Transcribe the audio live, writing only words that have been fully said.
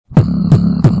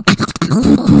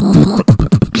Oh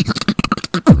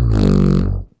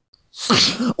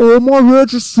my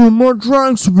register, my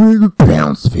drinks with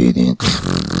bounce feeding.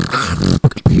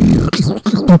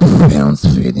 Bounce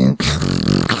feeding.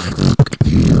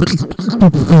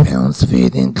 Bounce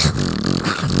feeding.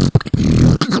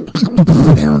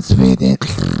 Bounce feeding.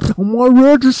 Oh my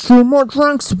register, my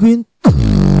drinks with.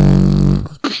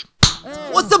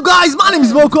 What's up guys, my name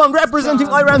is Makan, representing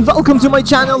Iran. Welcome to my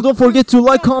channel. Don't forget to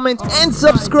like, comment and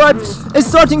subscribe.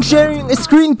 Starting sharing a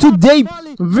screen today,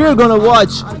 we're gonna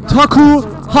watch Tako,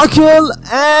 Huckle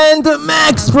and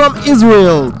Max from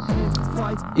Israel.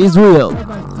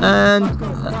 And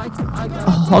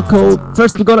Huckle.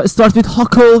 First we're gonna start with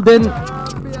Huckle, then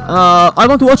I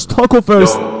want to watch Tako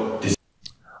first.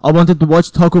 I wanted to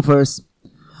watch Tako first,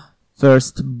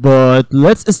 but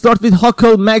let's start with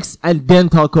Huckle, Max, and then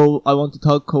Tako. I want to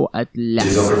Tako at last.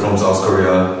 This is Over from South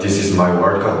Korea. This is my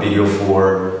wildcard video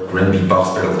for Grand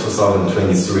Beatbox Battle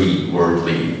 2023 World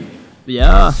League.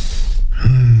 Yeah.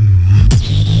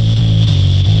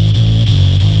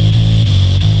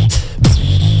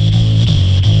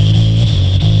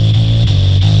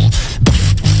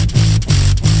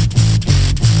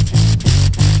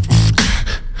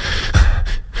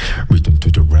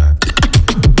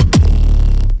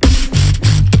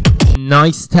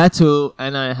 Nice tattoo,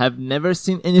 and I have never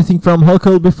seen anything from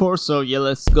Huckle before, so yeah,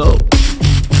 let's go.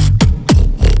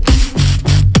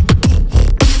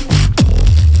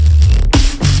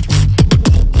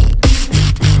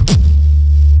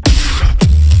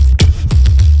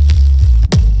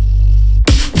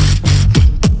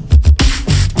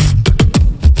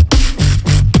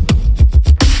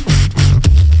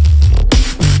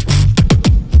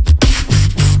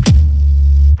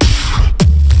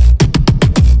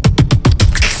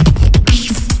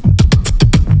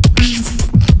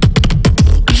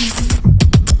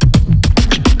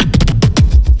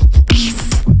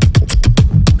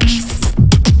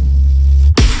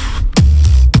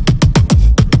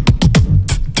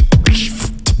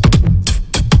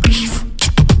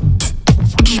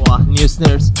 New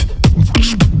snares.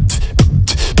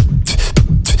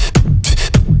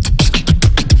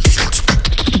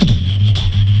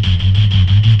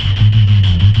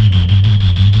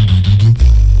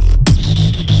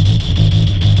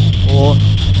 Oh.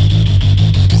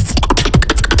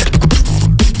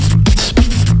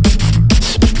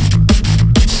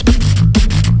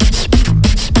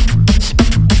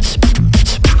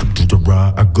 To the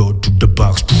right, I go to the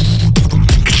box.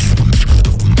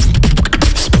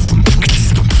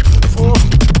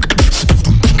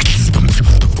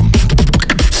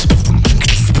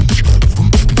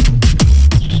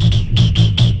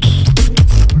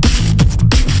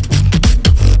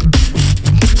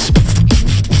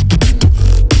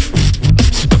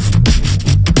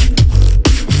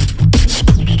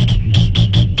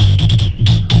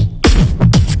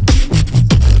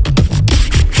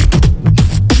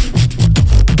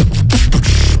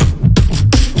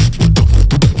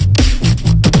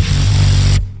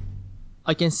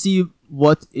 I can see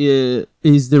what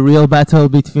is the real battle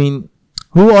between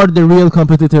who are the real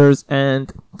competitors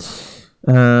and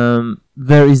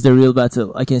where is the real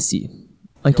battle. I can see.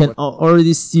 I can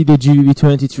already see the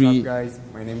Gbb23. What's up guys,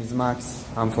 my name is Max,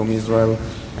 I'm from Israel,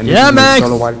 and yeah, this Max! is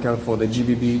solo wildcard for the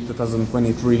GBB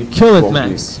 2023 Kill it, World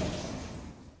Max. League.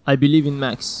 I believe in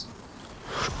Max.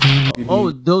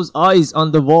 Oh, those eyes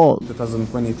on the wall.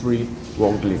 2023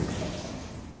 World League.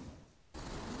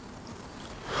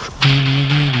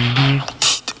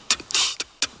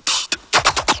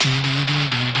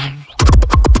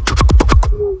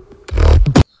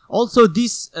 Also,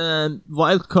 this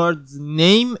wildcard's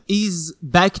name is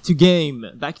back to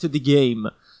the game.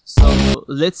 So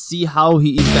let's see how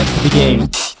he is back to the game.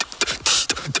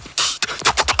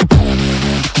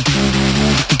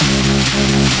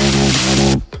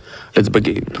 Let's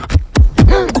begin.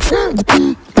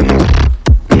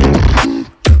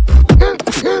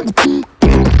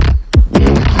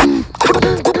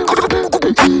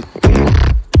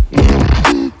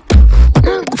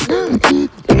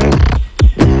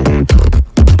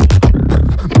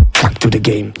 The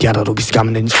game, yeah, that'll be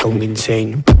scamming and so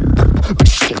insane. But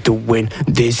still to win,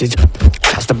 this is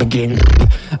just the begin.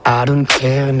 I don't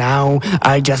care now,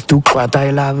 I just do what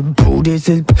I love. Bro, this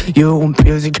is your own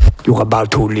music, you're about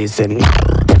to listen.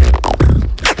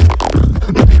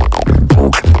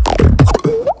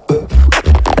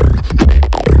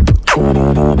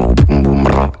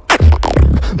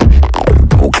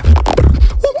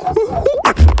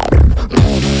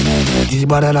 This is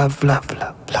what I love, love,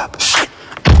 love, love.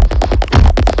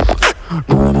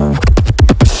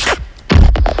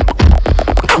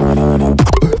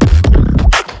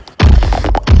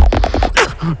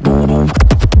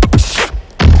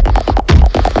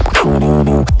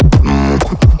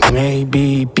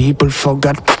 people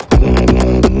forgot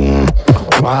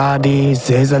what this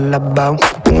is all about.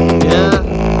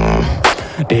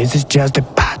 This is just a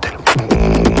battle,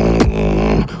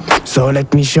 so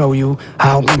let me show you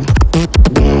how.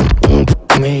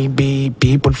 Maybe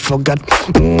people forgot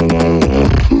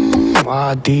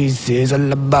what this is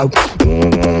all about.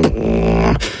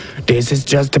 This is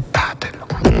just a battle,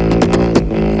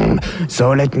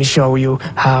 so let me show you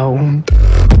how.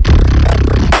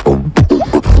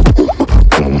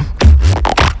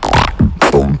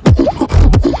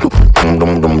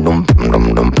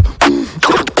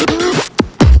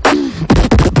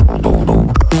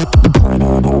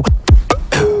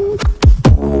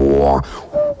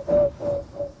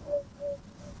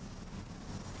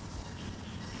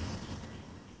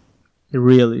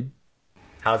 Really?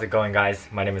 How's it going, guys?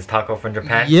 My name is Tako from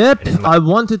Japan. Yep, I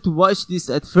wanted to watch this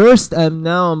at first and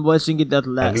now I'm watching it at a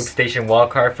Loop last. Station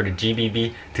Wildcard for the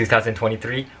GBB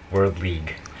 2023 World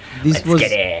League.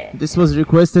 This was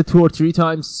requested 2 or 3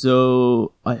 times,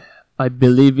 so I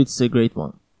believe it's a great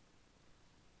one.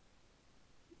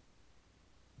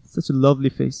 Such a lovely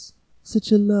face.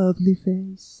 Such a lovely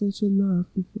face. Such a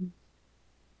lovely face.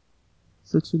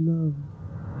 Such a love.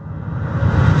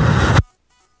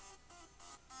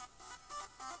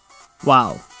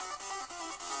 Wow.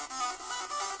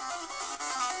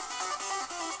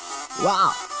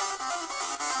 Wow.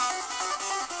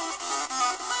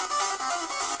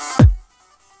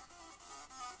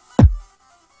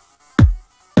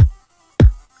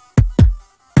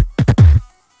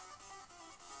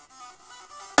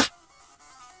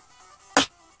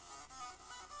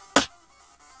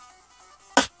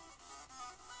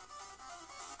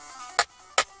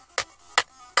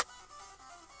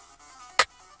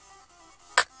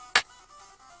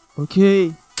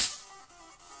 Okay.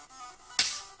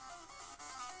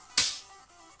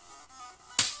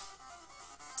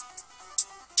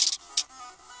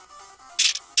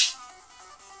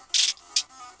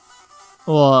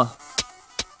 Oh,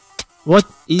 what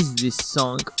is this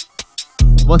song?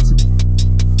 What's it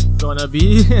gonna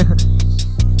be?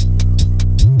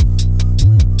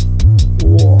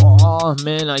 Oh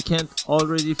man, I can't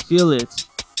already feel it.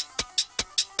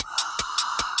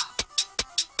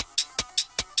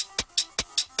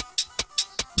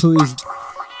 Please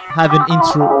have an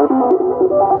intro.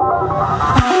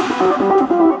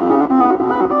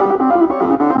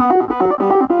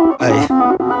 Ay.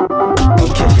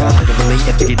 Okay, yeah, literally,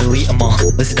 epic, delete them all.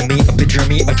 Listen to me, a picture of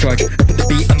me, a charge. Put the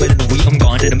beat, I'm in the week, I'm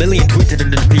gone. Did a million tweets under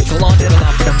the beat. So long, did a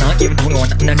lot, but I'm not even 21.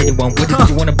 I'm not anyone. What did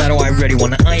you want to battle? I already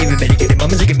won. I ain't even medicated. My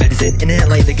music and medicine. In the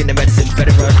headlight, thinking the medicine.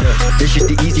 Better run. This shit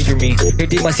the easy for me. Here,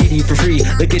 take my CD for free.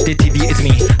 Look at the TV, it's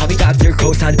me. I'll be got their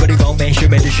cosigns, but it gon' make sure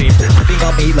medicine. Flipping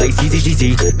on me like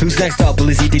ZZZZ. Who's next up? Well,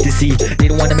 it's easy to see. They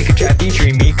don't wanna make a trap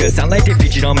featuring me, cause sound like they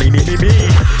featured on me.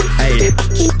 Hey,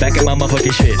 back at my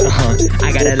motherfucking shit.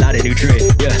 I got a lot of new tricks.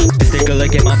 Yeah, just take a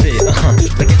look at my fit. Look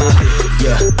at my fit.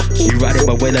 Yeah, you riding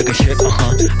my way like a ship.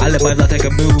 I live my life like a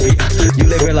movie. You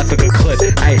live your life like a clip.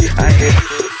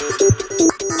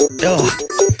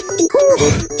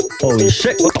 Holy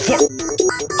shit, what the fuck?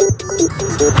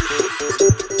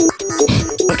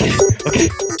 Okay.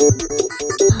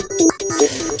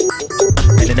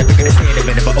 And they're never gonna stand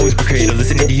even if I always be creative.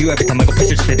 Listening to you every time I go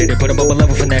push it, put them up a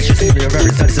level for that shit. See me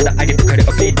around so that I get the credit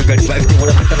of being regretted. But if they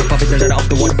wanna put them up, that I'm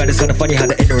the one. But it's kinda funny how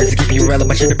the ignorance keep you relevant.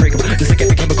 My shit to break them. Just like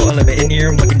every chemical element in here,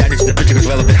 I'm looking down into the picture is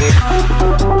relevant.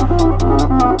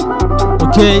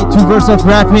 Okay, 2 verses of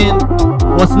rapping.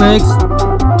 What's next?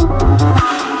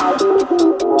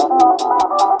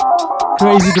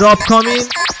 Crazy drop coming.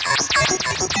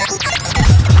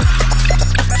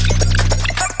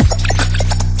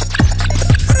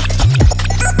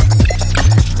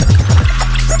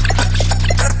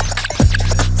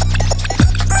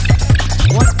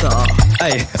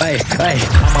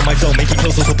 I'm on my zone, making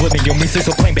close so subliminal. Me so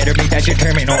plain, better make that shit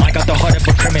terminal. I got the heart of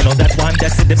a criminal, that's why I'm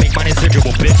destined to make mine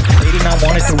insurgible, bitch. They did not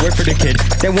want it to work for the kid,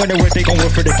 they wonder where they gon'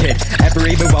 work for the kid. Ever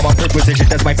even while my perquisition,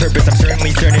 that's my purpose, I'm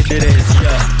certainly certain it is,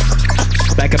 yeah.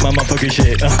 Back up my motherfucking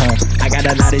shit, I got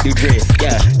a lot of new drip,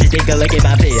 yeah. Just take a look at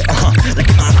my fit, look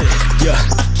at my fit, yeah.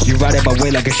 You riding my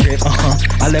way like a ship,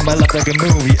 I live my life like a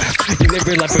movie. You live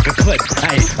your life like a clip,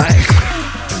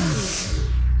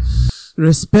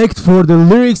 Respect for the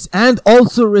lyrics and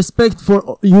also respect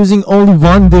for using only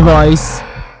one device.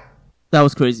 That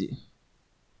was crazy.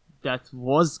 That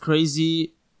was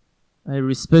crazy. I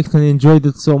respect and enjoyed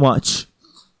it so much.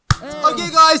 Okay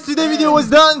guys, today's video was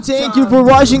done. Thank you for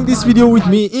watching this video with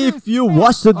me. If you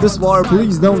watched it this far,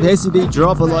 please don't hesitate,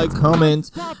 drop a like, comment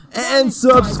and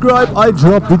subscribe. I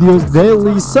drop videos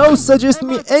daily, so suggest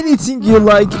me anything you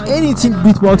like, anything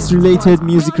beatbox related,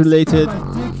 music related.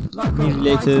 me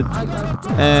related,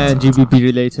 and GBP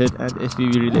related, and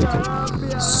FBB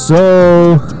related.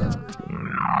 So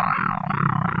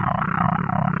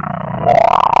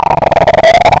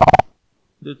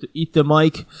to eat the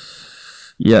mic.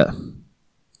 Yeah,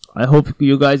 I hope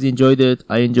you guys enjoyed it.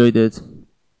 I enjoyed it,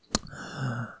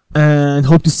 and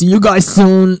hope to see you guys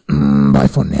soon. Bye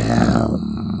for now.